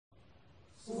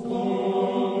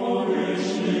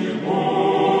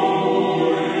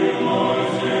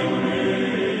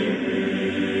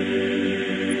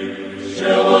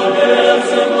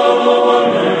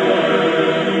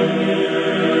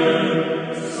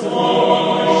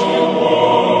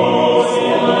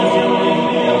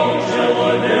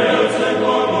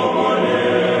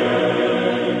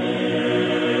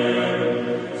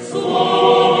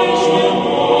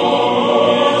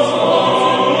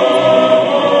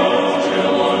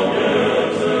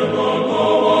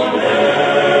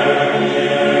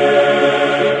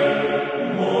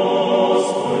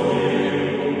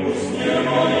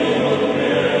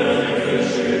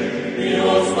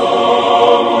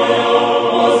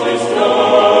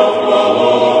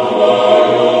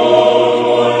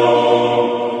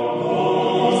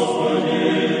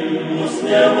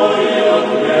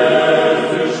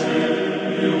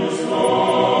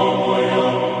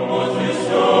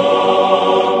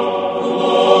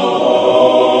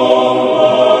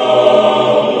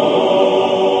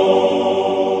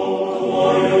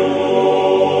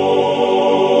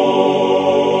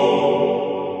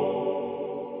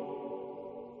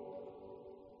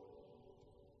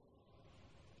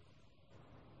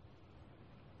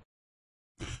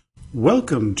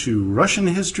Welcome to Russian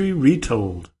History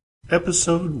Retold,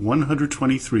 Episode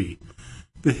 123,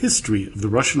 The History of the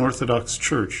Russian Orthodox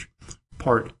Church,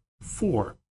 Part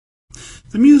 4.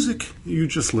 The music you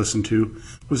just listened to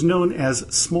was known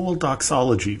as Small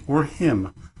Doxology or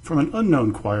Hymn from an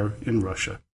unknown choir in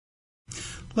Russia.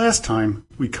 Last time,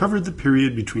 we covered the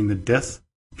period between the death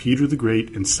of Peter the Great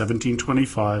in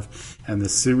 1725 and the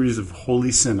series of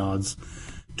Holy Synods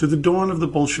to the dawn of the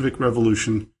Bolshevik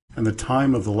Revolution and the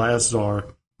time of the last Tsar,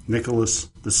 Nicholas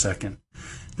II.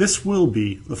 This will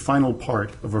be the final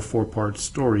part of our four-part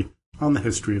story on the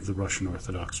history of the Russian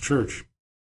Orthodox Church.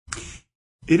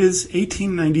 It is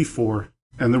 1894,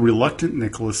 and the reluctant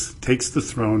Nicholas takes the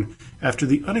throne after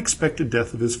the unexpected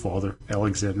death of his father,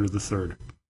 Alexander III.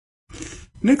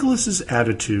 Nicholas's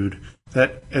attitude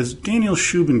that, as Daniel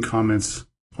Shubin comments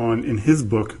on in his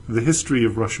book, The History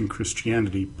of Russian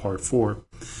Christianity, Part 4,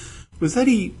 was that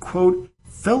he, quote,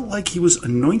 felt like he was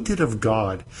anointed of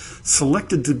God,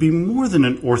 selected to be more than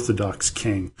an Orthodox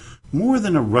king, more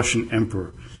than a Russian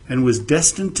emperor, and was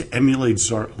destined to emulate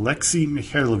Tsar Alexei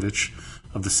Mikhailovich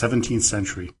of the 17th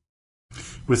century.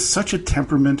 With such a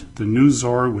temperament, the new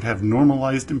Tsar would have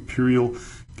normalized imperial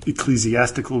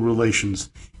ecclesiastical relations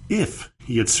if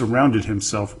he had surrounded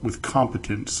himself with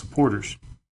competent supporters.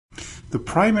 The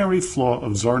primary flaw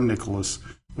of Tsar Nicholas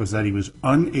was that he was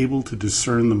unable to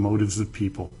discern the motives of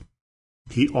people.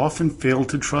 He often failed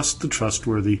to trust the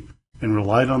trustworthy and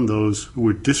relied on those who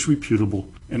were disreputable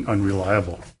and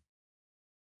unreliable.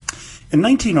 In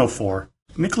 1904,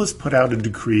 Nicholas put out a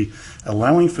decree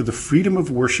allowing for the freedom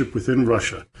of worship within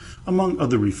Russia, among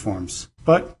other reforms.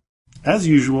 But, as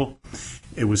usual,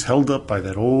 it was held up by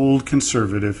that old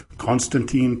conservative,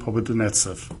 Konstantin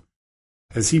Pobedonetsev.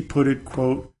 As he put it,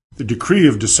 quote, the decree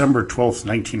of December 12,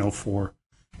 1904,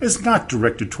 is not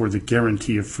directed toward the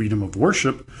guarantee of freedom of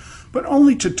worship, but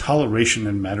only to toleration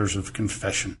in matters of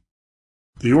confession.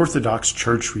 The Orthodox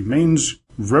Church remains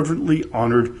reverently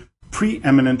honored,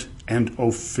 preeminent, and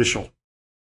official.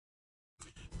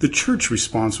 The church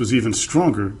response was even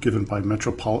stronger, given by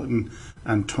Metropolitan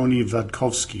Antony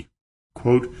Vadkovsky.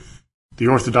 Quote, the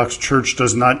Orthodox Church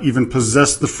does not even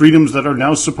possess the freedoms that are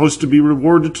now supposed to be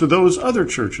rewarded to those other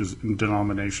churches and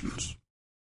denominations.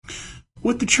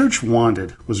 What the Church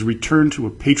wanted was a return to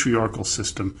a patriarchal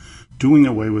system, doing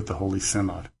away with the Holy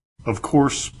Synod. Of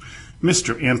course,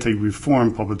 Mr.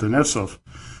 Anti-Reform Pobedonetsev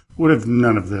would have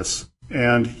none of this,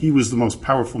 and he was the most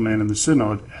powerful man in the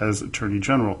Synod as Attorney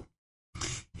General.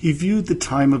 He viewed the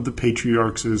time of the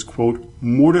patriarchs as, quote,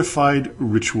 mortified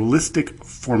ritualistic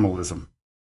formalism.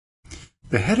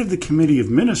 The head of the Committee of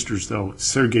Ministers, though,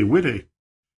 Sergei Witte,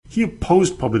 he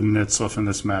opposed Pobedonetsev in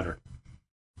this matter.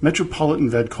 Metropolitan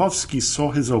Vadkovsky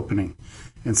saw his opening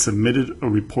and submitted a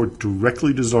report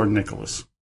directly to Tsar Nicholas.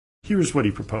 Here's what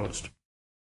he proposed.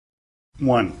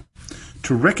 1.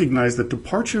 To recognize that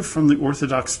departure from the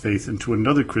Orthodox faith into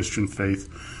another Christian faith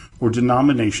or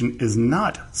denomination is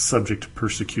not subject to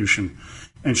persecution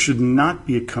and should not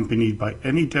be accompanied by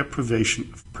any deprivation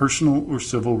of personal or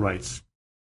civil rights.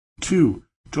 2.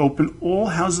 To open all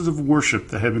houses of worship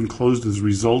that have been closed as a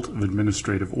result of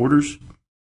administrative orders.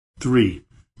 3.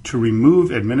 To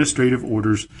remove administrative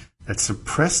orders that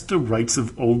suppress the rights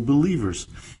of old believers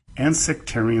and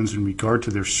sectarians in regard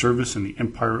to their service in the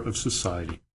empire of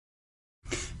society.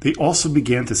 They also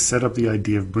began to set up the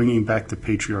idea of bringing back the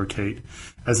Patriarchate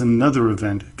as another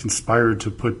event conspired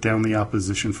to put down the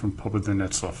opposition from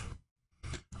Pobedonetsev.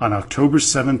 On October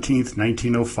 17,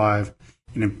 1905,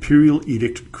 an imperial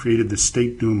edict created the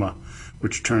State Duma,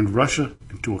 which turned Russia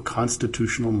into a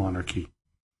constitutional monarchy.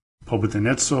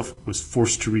 Pobedonetsev was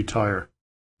forced to retire.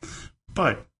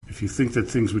 But if you think that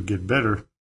things would get better,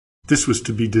 this was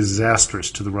to be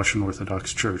disastrous to the Russian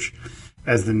Orthodox Church,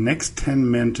 as the next 10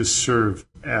 men to serve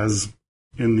as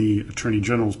in the Attorney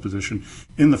General's position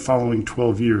in the following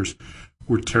 12 years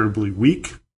were terribly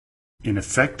weak,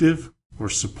 ineffective, or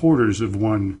supporters of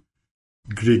one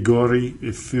Grigory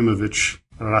Efimovich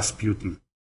Rasputin.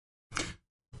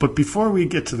 But before we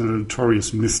get to the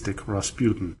notorious mystic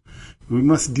Rasputin, we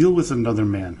must deal with another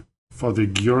man, Father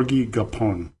Georgy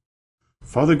Gapon.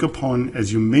 Father Gapon,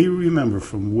 as you may remember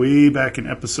from way back in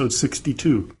episode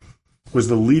 62, was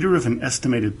the leader of an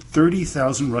estimated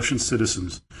 30,000 Russian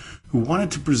citizens who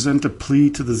wanted to present a plea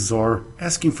to the Tsar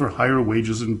asking for higher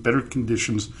wages and better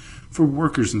conditions for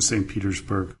workers in St.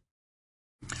 Petersburg.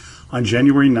 On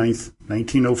January 9,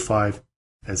 1905,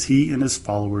 as he and his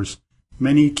followers,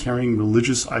 many carrying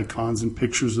religious icons and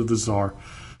pictures of the Tsar,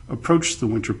 approached the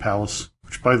Winter Palace,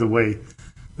 which, by the way,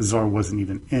 the Tsar wasn't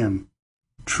even in,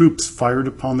 troops fired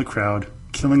upon the crowd,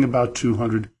 killing about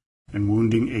 200 and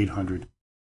wounding 800.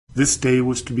 This day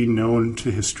was to be known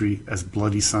to history as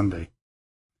Bloody Sunday.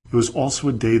 It was also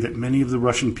a day that many of the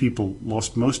Russian people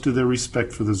lost most of their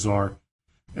respect for the Tsar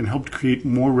and helped create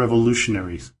more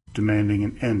revolutionaries demanding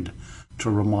an end to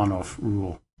Romanov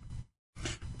rule.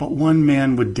 But one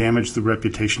man would damage the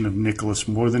reputation of Nicholas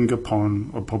more than Gapon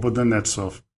or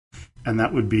Popodanetsov, and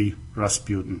that would be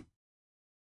Rasputin.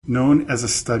 Known as a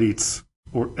starits,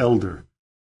 or elder,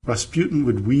 Rasputin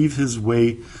would weave his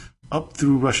way up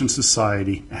through Russian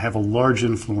society and have a large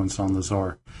influence on the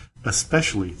Tsar,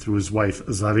 especially through his wife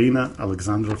Tsarina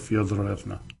Alexandra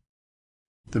Fyodorovna.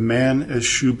 The man, as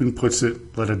Shubin puts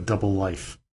it, led a double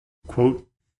life. Quote,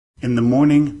 "In the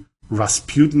morning,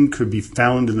 Rasputin could be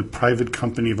found in the private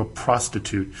company of a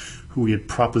prostitute who he had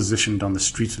propositioned on the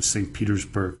streets of St.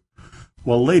 Petersburg,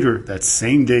 while later, that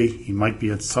same day, he might be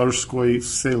at Tsarskoye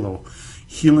Selo,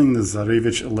 healing the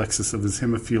Tsarevich Alexis of his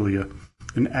hemophilia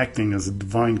and acting as a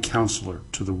divine counselor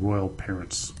to the royal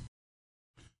parents."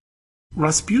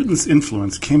 Rasputin's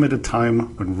influence came at a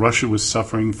time when Russia was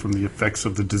suffering from the effects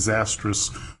of the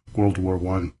disastrous World War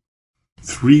I.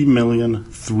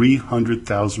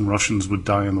 3,300,000 Russians would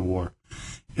die in the war,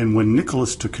 and when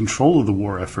Nicholas took control of the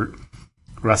war effort,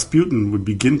 Rasputin would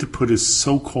begin to put his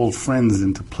so-called friends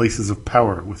into places of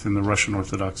power within the Russian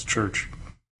Orthodox Church.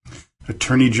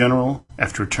 Attorney General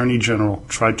after Attorney General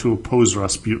tried to oppose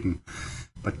Rasputin,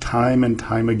 but time and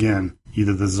time again,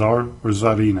 either the Tsar or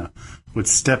Tsarina would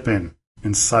step in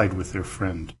and side with their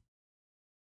friend.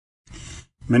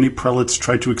 Many prelates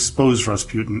tried to expose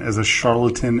Rasputin as a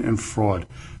charlatan and fraud,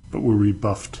 but were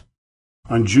rebuffed.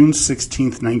 On June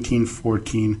 16,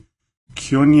 1914,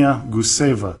 Kionia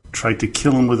Guseva tried to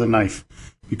kill him with a knife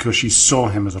because she saw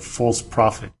him as a false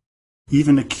prophet,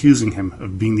 even accusing him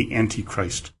of being the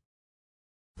Antichrist.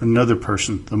 Another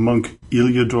person, the monk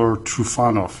Ilyodor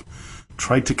Trufanov,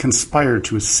 tried to conspire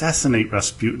to assassinate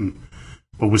Rasputin,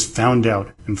 but was found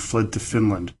out and fled to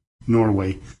Finland,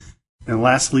 Norway, and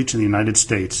lastly to the United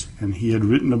States, and he had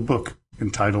written a book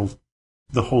entitled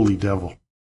The Holy Devil.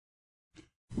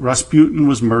 Rasputin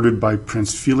was murdered by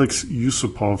Prince Felix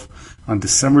Yusupov on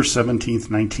December 17,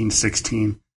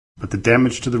 1916, but the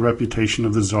damage to the reputation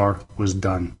of the Tsar was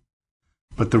done.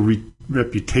 But the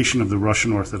reputation of the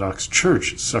Russian Orthodox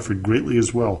Church suffered greatly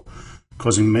as well,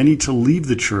 causing many to leave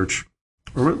the Church,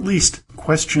 or at least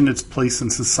question its place in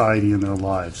society and their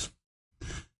lives.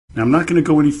 Now, I'm not going to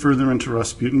go any further into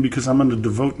Rasputin because I'm going to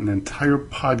devote an entire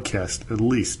podcast, at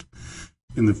least,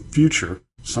 in the future,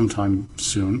 sometime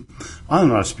soon,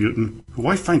 on Rasputin, who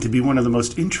I find to be one of the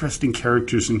most interesting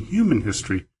characters in human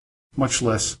history, much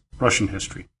less Russian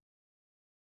history.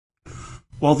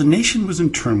 While the nation was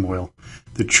in turmoil,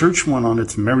 the Church went on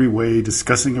its merry way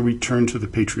discussing a return to the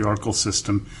patriarchal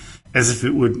system as if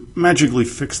it would magically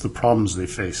fix the problems they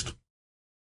faced.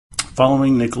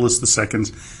 Following Nicholas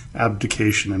II's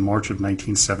abdication in March of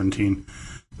 1917,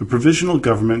 the provisional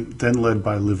government, then led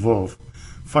by Lvov,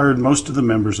 fired most of the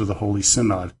members of the Holy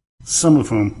Synod, some of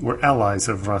whom were allies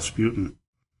of Rasputin.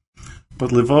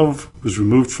 But Lvov was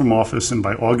removed from office, and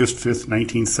by August 5,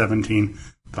 1917,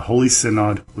 the Holy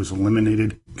Synod was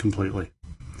eliminated completely.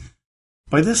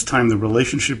 By this time, the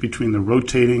relationship between the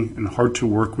rotating and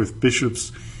hard-to-work-with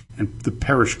bishops and the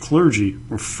parish clergy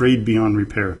were frayed beyond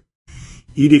repair.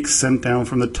 Edicts sent down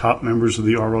from the top members of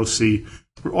the ROC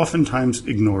were oftentimes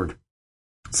ignored.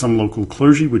 Some local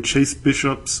clergy would chase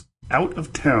bishops out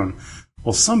of town,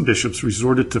 while some bishops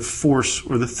resorted to force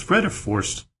or the threat of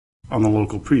force on the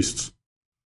local priests.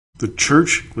 The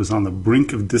Church was on the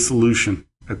brink of dissolution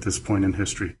at this point in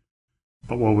history,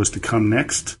 but what was to come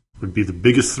next would be the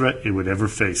biggest threat it would ever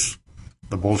face: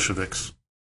 the Bolsheviks.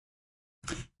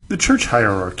 The Church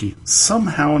hierarchy,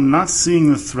 somehow not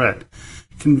seeing the threat,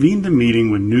 convened a meeting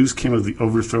when news came of the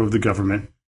overthrow of the government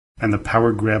and the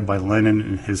power grab by Lenin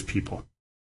and his people.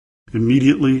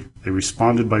 Immediately, they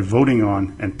responded by voting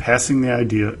on and passing the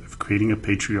idea of creating a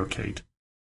patriarchate.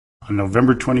 On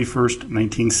November 21,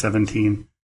 1917,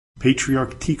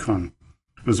 Patriarch Tikhon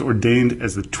was ordained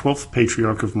as the 12th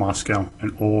Patriarch of Moscow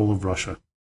and all of Russia.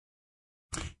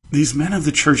 These men of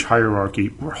the Church hierarchy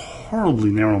were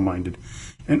horribly narrow-minded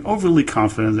and overly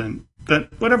confident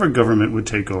that whatever government would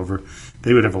take over,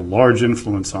 they would have a large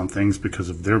influence on things because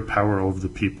of their power over the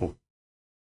people.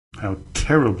 How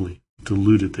terribly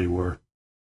deluded they were.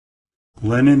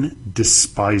 Lenin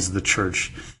despised the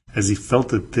Church, as he felt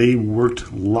that they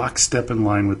worked lockstep in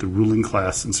line with the ruling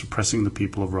class in suppressing the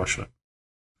people of Russia.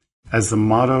 As the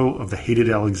motto of the hated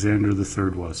Alexander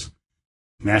III was,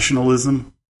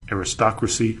 nationalism,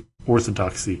 aristocracy,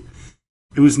 orthodoxy,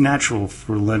 it was natural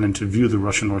for Lenin to view the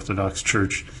Russian Orthodox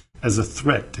Church as a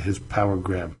threat to his power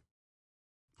grab.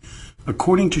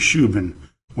 According to Shubin,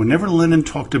 Whenever Lenin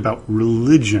talked about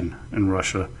religion in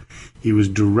Russia, he was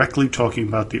directly talking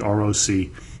about the ROC,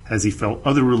 as he felt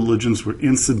other religions were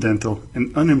incidental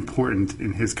and unimportant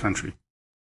in his country.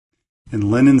 In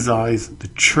Lenin's eyes, the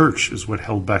church is what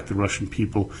held back the Russian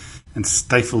people and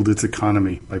stifled its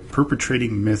economy by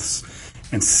perpetrating myths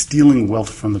and stealing wealth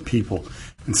from the people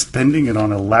and spending it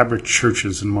on elaborate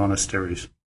churches and monasteries.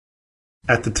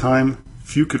 At the time,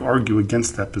 few could argue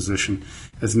against that position,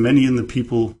 as many in the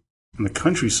people in the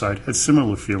countryside had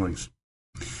similar feelings.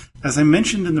 As I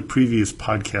mentioned in the previous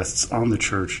podcasts on the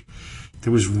church,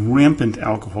 there was rampant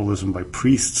alcoholism by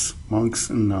priests, monks,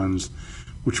 and nuns,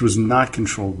 which was not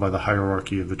controlled by the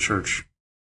hierarchy of the church.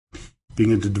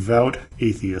 Being a devout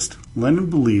atheist, Lenin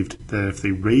believed that if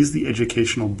they raised the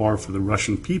educational bar for the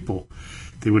Russian people,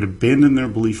 they would abandon their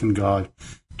belief in God,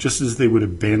 just as they would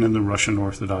abandon the Russian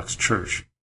Orthodox Church.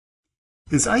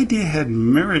 His idea had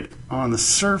merit on the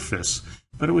surface,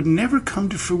 but it would never come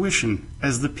to fruition,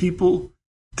 as the people,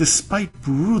 despite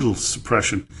brutal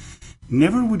suppression,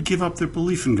 never would give up their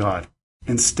belief in God.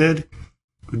 Instead,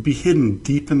 would be hidden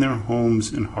deep in their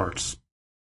homes and hearts.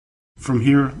 From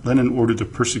here, Lenin ordered the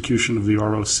persecution of the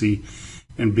ROC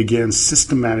and began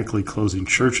systematically closing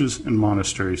churches and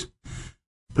monasteries,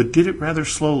 but did it rather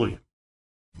slowly.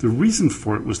 The reason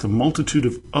for it was the multitude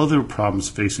of other problems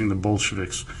facing the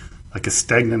Bolsheviks, like a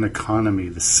stagnant economy,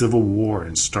 the civil war,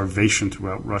 and starvation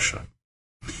throughout Russia.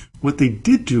 What they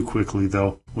did do quickly,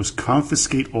 though, was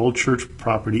confiscate all church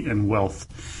property and wealth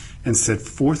and set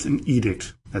forth an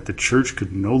edict that the church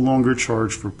could no longer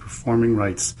charge for performing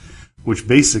rites, which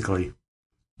basically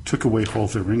took away all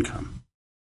their income.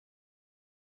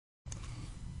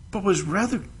 But what was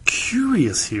rather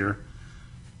curious here,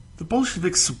 the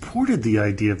Bolsheviks supported the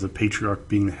idea of the Patriarch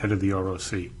being the head of the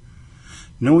ROC,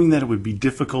 knowing that it would be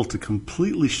difficult to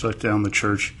completely shut down the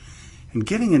church, and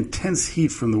getting intense heat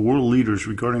from the world leaders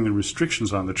regarding the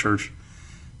restrictions on the church.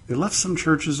 They left some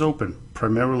churches open,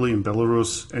 primarily in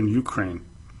Belarus and Ukraine.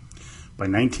 By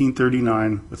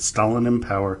 1939, with Stalin in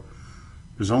power,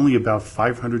 there's only about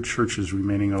 500 churches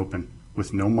remaining open,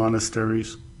 with no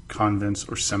monasteries, convents,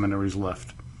 or seminaries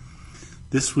left.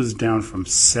 This was down from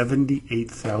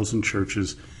 78,000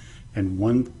 churches and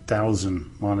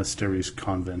 1,000 monasteries,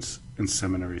 convents, and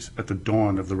seminaries at the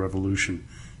dawn of the revolution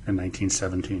in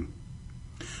 1917.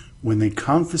 When they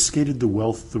confiscated the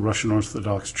wealth of the Russian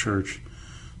Orthodox Church,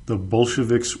 the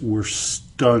Bolsheviks were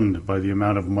stunned by the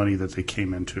amount of money that they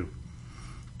came into.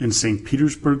 In St.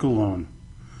 Petersburg alone,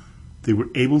 they were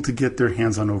able to get their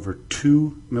hands on over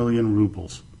 2 million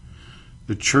rubles.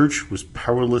 The church was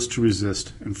powerless to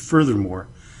resist, and furthermore,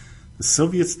 the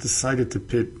Soviets decided to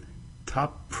pit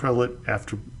top prelate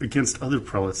against other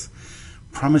prelates,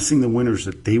 promising the winners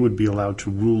that they would be allowed to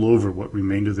rule over what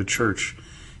remained of the church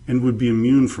and would be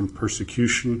immune from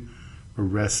persecution,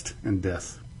 arrest, and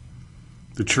death.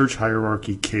 The church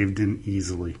hierarchy caved in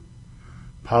easily.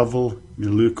 Pavel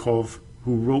Milyukov,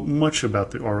 who wrote much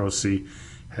about the ROC,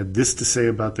 had this to say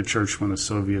about the church when the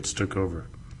Soviets took over.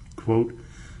 Quote,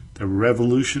 "The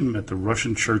revolution met the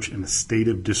Russian church in a state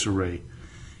of disarray.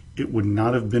 It would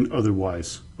not have been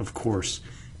otherwise, of course,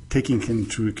 taking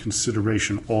into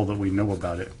consideration all that we know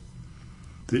about it.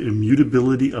 The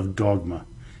immutability of dogma,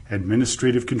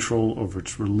 administrative control over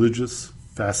its religious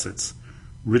facets,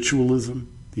 ritualism,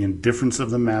 the indifference of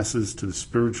the masses to the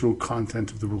spiritual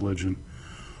content of the religion,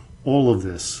 all of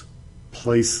this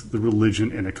place the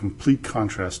religion in a complete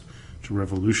contrast to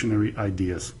revolutionary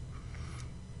ideas.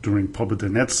 During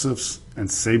Pobedonosttsev's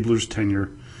and Sabler's tenure,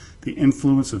 the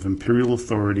influence of imperial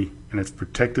authority and its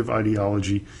protective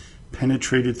ideology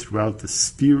penetrated throughout the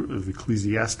sphere of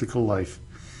ecclesiastical life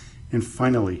and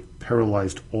finally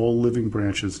paralyzed all living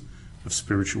branches of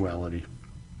spirituality.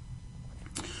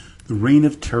 The reign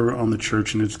of terror on the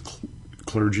church and its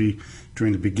clergy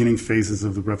during the beginning phases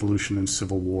of the Revolution and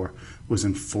Civil War was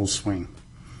in full swing.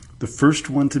 The first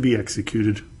one to be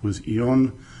executed was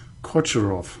Ion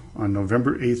Kocherov on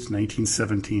November 8,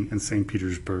 1917 in St.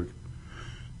 Petersburg.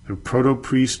 The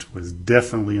proto-priest was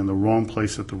definitely in the wrong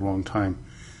place at the wrong time,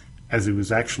 as he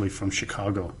was actually from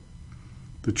Chicago.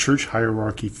 The church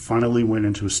hierarchy finally went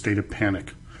into a state of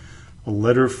panic. A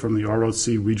letter from the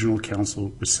ROC Regional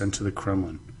Council was sent to the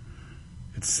Kremlin.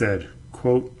 It said,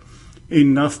 quote,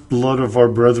 "Enough blood of our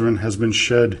brethren has been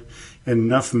shed,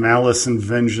 enough malice and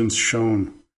vengeance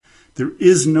shown. There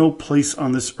is no place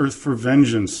on this earth for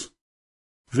vengeance.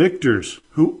 Victors,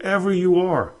 whoever you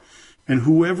are, and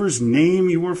whoever's name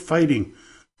you are fighting,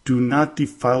 do not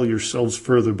defile yourselves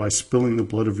further by spilling the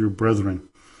blood of your brethren,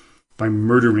 by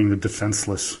murdering the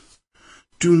defenseless.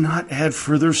 Do not add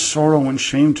further sorrow and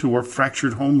shame to our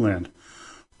fractured homeland,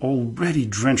 already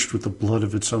drenched with the blood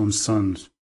of its own sons.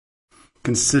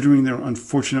 considering their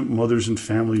unfortunate mothers and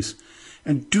families,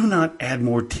 and do not add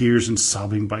more tears and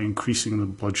sobbing by increasing the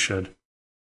bloodshed.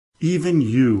 Even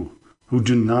you, who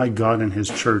deny God and His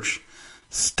church,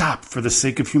 stop for the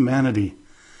sake of humanity.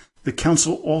 The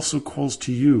Council also calls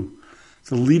to you,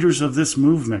 the leaders of this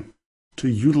movement, to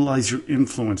utilize your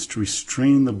influence to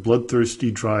restrain the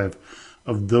bloodthirsty drive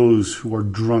of those who are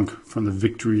drunk from the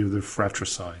victory of their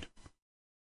fratricide.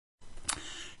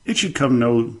 It should come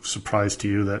no surprise to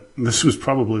you that this was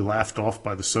probably laughed off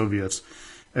by the Soviets,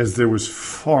 as there was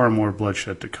far more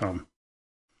bloodshed to come.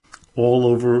 All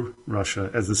over Russia,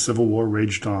 as the Civil War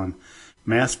raged on,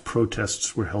 mass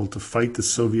protests were held to fight the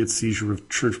Soviet seizure of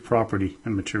church property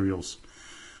and materials.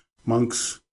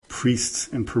 Monks, priests,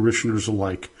 and parishioners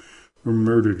alike were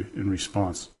murdered in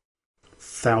response.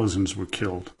 Thousands were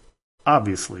killed.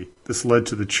 Obviously, this led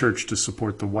to the church to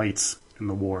support the whites in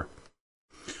the war.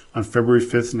 On February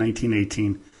 5,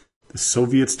 1918, the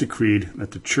Soviets decreed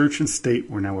that the church and state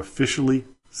were now officially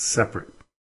separate.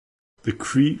 The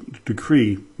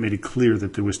decree made it clear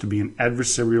that there was to be an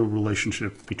adversarial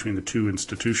relationship between the two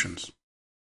institutions.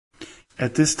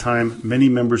 At this time, many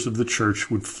members of the church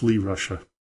would flee Russia.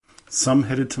 Some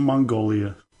headed to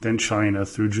Mongolia, then China,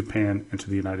 through Japan, and to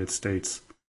the United States.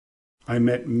 I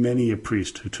met many a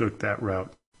priest who took that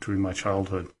route during my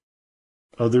childhood.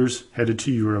 Others headed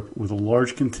to Europe with a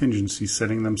large contingency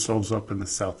setting themselves up in the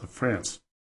south of France.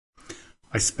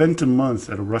 I spent a month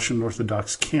at a Russian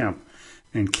Orthodox camp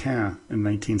in Caen in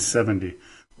 1970,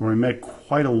 where I met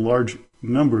quite a large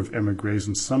number of émigrés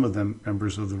and some of them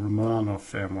members of the Romanov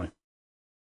family.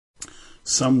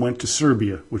 Some went to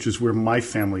Serbia, which is where my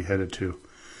family headed to.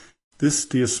 This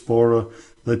diaspora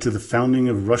led to the founding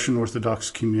of Russian Orthodox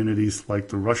communities like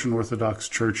the Russian Orthodox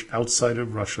Church outside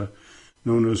of Russia,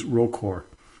 known as ROKOR,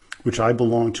 which I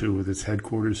belong to with its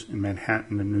headquarters in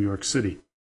Manhattan and New York City.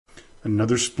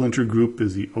 Another splinter group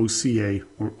is the OCA,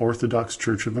 or Orthodox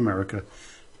Church of America,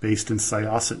 based in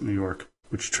Syosset, New York,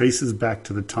 which traces back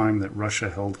to the time that Russia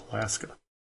held Alaska.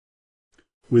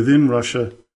 Within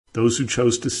Russia, those who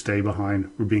chose to stay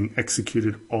behind were being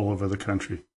executed all over the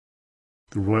country.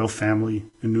 The royal family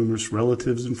and numerous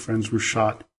relatives and friends were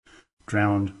shot,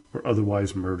 drowned, or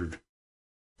otherwise murdered.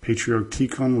 Patriarch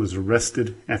Tikhon was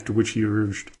arrested, after which he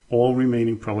urged all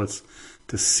remaining prelates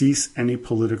to cease any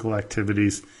political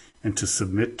activities and to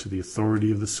submit to the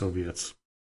authority of the Soviets.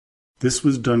 This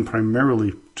was done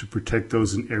primarily to protect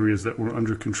those in areas that were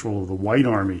under control of the White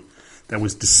Army that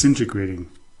was disintegrating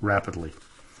rapidly.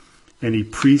 Any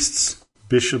priests,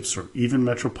 bishops, or even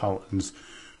metropolitans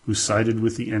who sided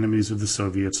with the enemies of the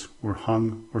Soviets were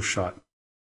hung or shot.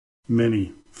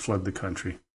 Many fled the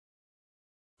country.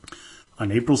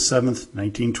 On April 7,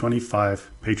 1925,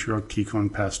 Patriarch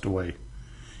Tikhon passed away.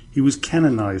 He was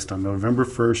canonized on November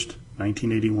 1,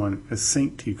 1981, as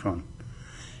Saint Tikhon.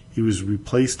 He was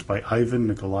replaced by Ivan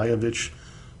Nikolaevich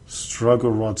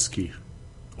Strogorodsky,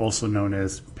 also known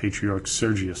as Patriarch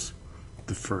Sergius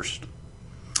I.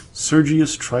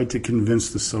 Sergius tried to convince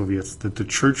the Soviets that the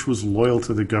church was loyal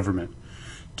to the government,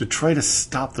 to try to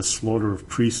stop the slaughter of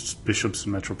priests, bishops,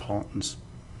 and metropolitans.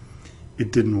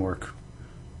 It didn't work.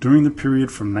 During the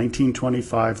period from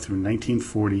 1925 through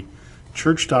 1940,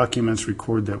 church documents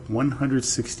record that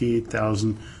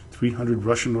 168,300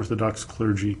 Russian Orthodox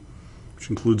clergy, which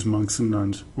includes monks and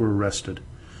nuns, were arrested.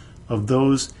 Of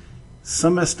those,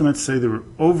 some estimates say there were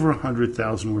over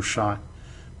 100,000 were shot,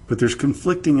 but there's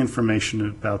conflicting information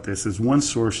about this, as one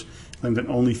source claimed that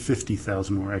only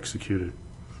 50,000 were executed.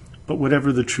 But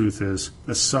whatever the truth is,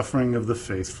 the suffering of the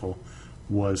faithful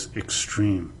was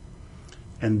extreme.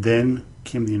 And then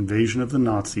came the invasion of the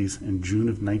Nazis in June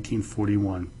of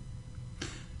 1941.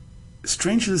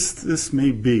 Strange as this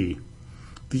may be,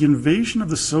 the invasion of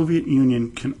the Soviet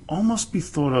Union can almost be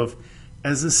thought of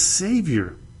as a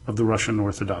savior of the Russian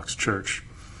Orthodox Church,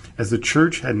 as the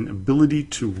Church had an ability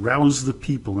to rouse the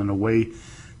people in a way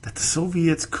that the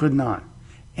Soviets could not,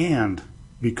 and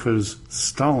because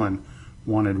Stalin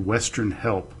wanted Western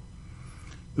help.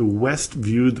 The West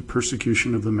viewed the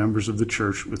persecution of the members of the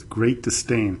Church with great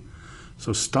disdain,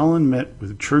 so Stalin met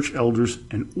with church elders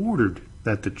and ordered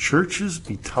that the churches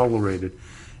be tolerated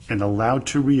and allowed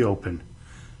to reopen.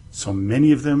 So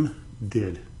many of them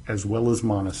did, as well as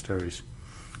monasteries.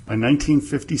 By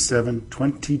 1957,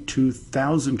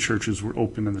 22,000 churches were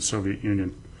open in the Soviet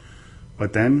Union.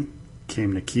 But then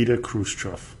came Nikita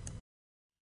Khrushchev.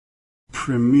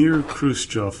 Premier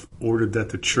Khrushchev ordered that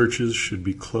the churches should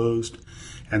be closed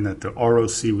and that the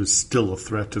ROC was still a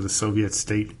threat to the Soviet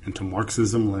state and to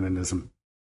Marxism-Leninism.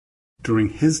 During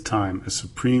his time as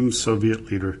Supreme Soviet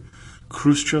leader,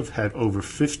 Khrushchev had over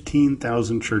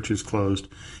 15,000 churches closed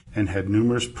and had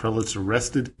numerous prelates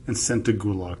arrested and sent to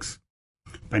gulags.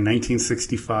 By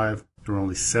 1965, there were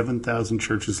only 7,000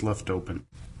 churches left open.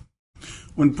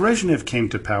 When Brezhnev came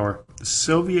to power, the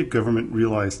Soviet government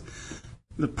realized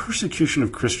the persecution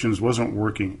of Christians wasn't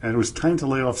working, and it was time to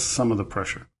lay off some of the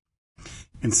pressure.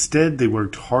 Instead, they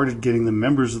worked hard at getting the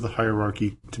members of the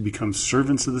hierarchy to become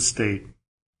servants of the state,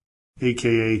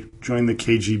 aka join the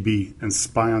KGB and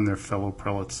spy on their fellow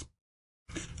prelates.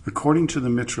 According to the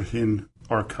Mitrokhin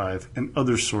archive and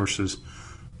other sources,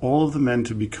 all of the men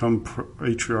to become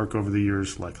patriarch over the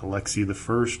years, like Alexei I and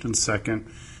II,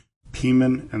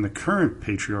 Pimen, and the current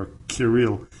patriarch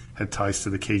Kirill, had ties to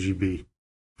the KGB.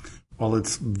 While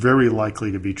it's very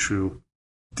likely to be true,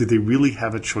 did they really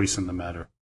have a choice in the matter?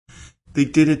 They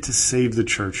did it to save the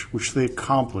church, which they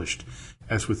accomplished,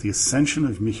 as with the ascension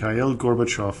of Mikhail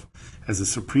Gorbachev as the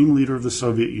supreme leader of the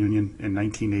Soviet Union in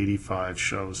 1985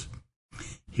 shows.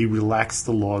 He relaxed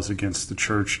the laws against the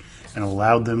church and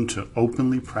allowed them to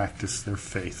openly practice their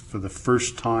faith for the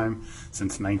first time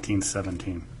since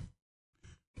 1917.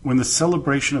 When the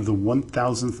celebration of the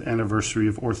 1000th anniversary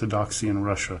of Orthodoxy in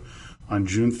Russia on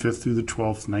June 5th through the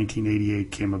 12th,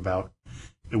 1988 came about,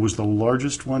 it was the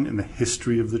largest one in the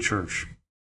history of the church.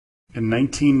 In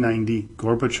 1990,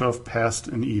 Gorbachev passed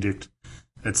an edict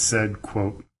that said,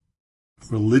 quote,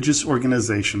 "Religious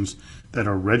organizations that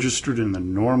are registered in the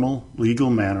normal, legal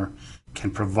manner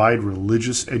can provide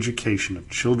religious education of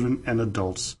children and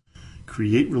adults,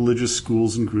 create religious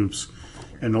schools and groups,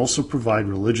 and also provide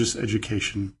religious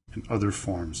education in other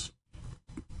forms."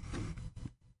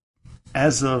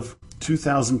 As of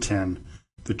 2010,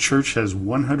 the Church has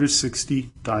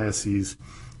 160 dioceses,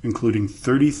 including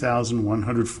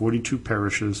 30,142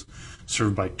 parishes,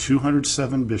 served by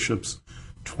 207 bishops,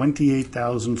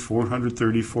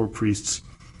 28,434 priests,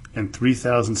 and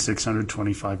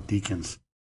 3,625 deacons.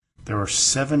 There are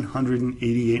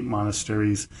 788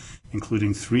 monasteries,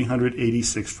 including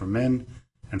 386 for men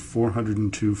and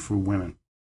 402 for women.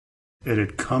 It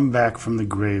had come back from the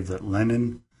grave that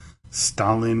Lenin,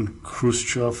 Stalin,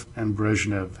 Khrushchev, and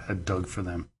Brezhnev had dug for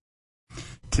them.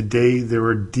 Today, there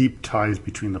are deep ties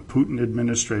between the Putin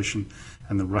administration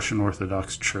and the Russian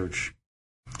Orthodox Church.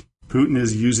 Putin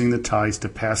is using the ties to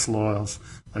pass laws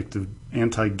like the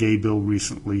anti-gay bill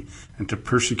recently and to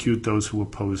persecute those who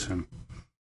oppose him.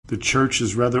 The Church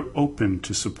is rather open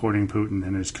to supporting Putin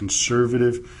and his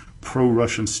conservative,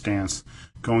 pro-Russian stance,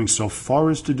 going so far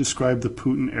as to describe the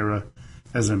Putin era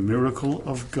as a miracle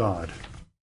of God.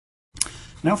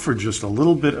 Now for just a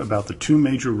little bit about the two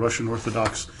major Russian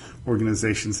Orthodox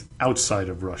organizations outside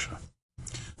of Russia.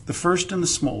 The first and the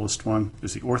smallest one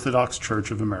is the Orthodox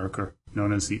Church of America,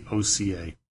 known as the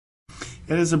OCA.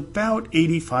 It has about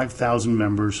 85,000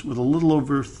 members with a little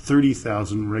over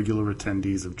 30,000 regular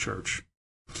attendees of church.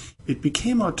 It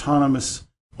became autonomous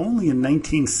only in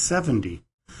 1970,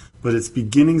 but its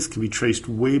beginnings can be traced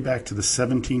way back to the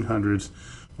 1700s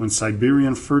when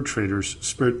Siberian fur traders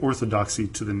spread orthodoxy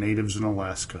to the natives in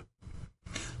Alaska.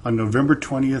 On November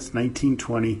 20th,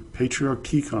 1920, Patriarch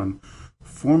Tikhon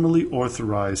formally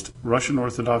authorized Russian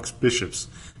Orthodox bishops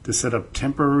to set up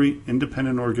temporary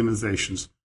independent organizations,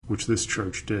 which this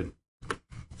church did.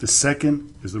 The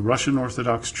second is the Russian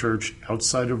Orthodox Church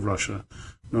outside of Russia,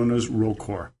 known as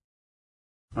ROKOR.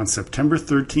 On September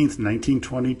 13th,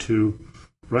 1922,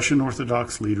 Russian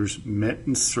Orthodox leaders met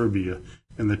in Serbia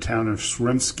in the town of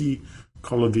Sremski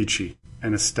Kolovici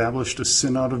and established a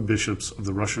synod of bishops of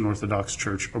the Russian Orthodox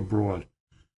Church abroad,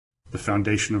 the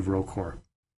foundation of ROKOR.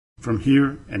 From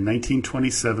here, in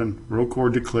 1927,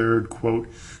 ROKOR declared, quote,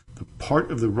 "The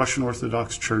part of the Russian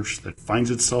Orthodox Church that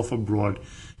finds itself abroad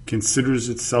considers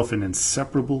itself an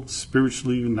inseparable,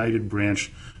 spiritually united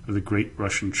branch of the great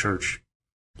Russian Church.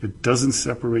 It doesn't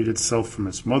separate itself from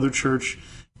its mother church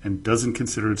and doesn't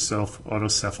consider itself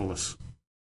autocephalous."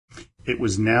 It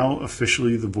was now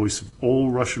officially the voice of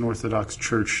all Russian Orthodox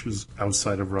churches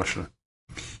outside of Russia.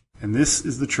 And this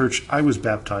is the church I was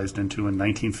baptized into in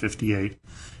 1958,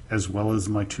 as well as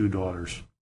my two daughters.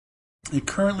 It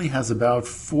currently has about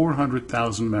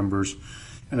 400,000 members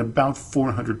and about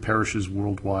 400 parishes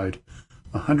worldwide,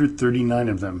 139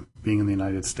 of them being in the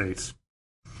United States.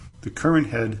 The current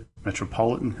head,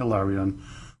 Metropolitan Hilarion,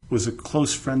 was a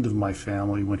close friend of my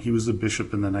family when he was a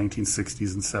bishop in the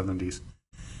 1960s and 70s.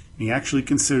 He actually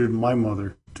considered my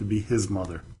mother to be his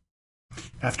mother.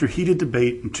 After heated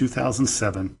debate in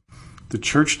 2007, the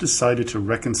church decided to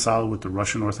reconcile with the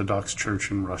Russian Orthodox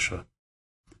Church in Russia.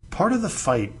 Part of the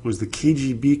fight was the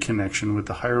KGB connection with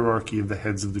the hierarchy of the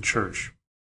heads of the church.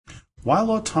 While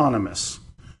autonomous,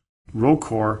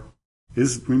 ROKOR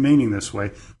is remaining this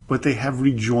way, but they have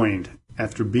rejoined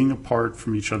after being apart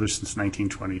from each other since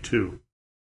 1922.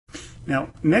 Now,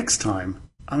 next time,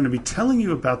 I'm going to be telling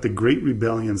you about the great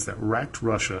rebellions that racked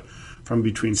Russia from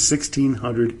between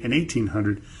 1600 and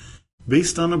 1800,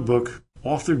 based on a book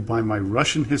authored by my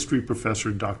Russian history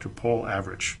professor, Dr. Paul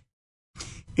Avrich.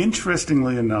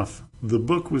 Interestingly enough, the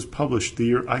book was published the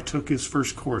year I took his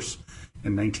first course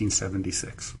in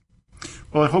 1976.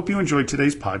 Well, I hope you enjoyed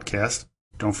today's podcast.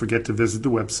 Don't forget to visit the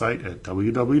website at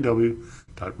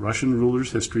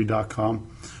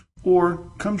www.russianrulershistory.com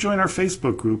or come join our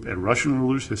Facebook group at Russian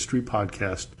Rulers History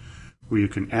Podcast, where you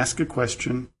can ask a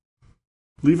question,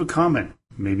 leave a comment,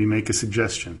 maybe make a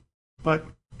suggestion. But,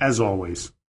 as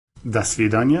always, до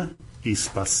свидания и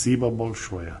спасибо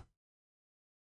большое.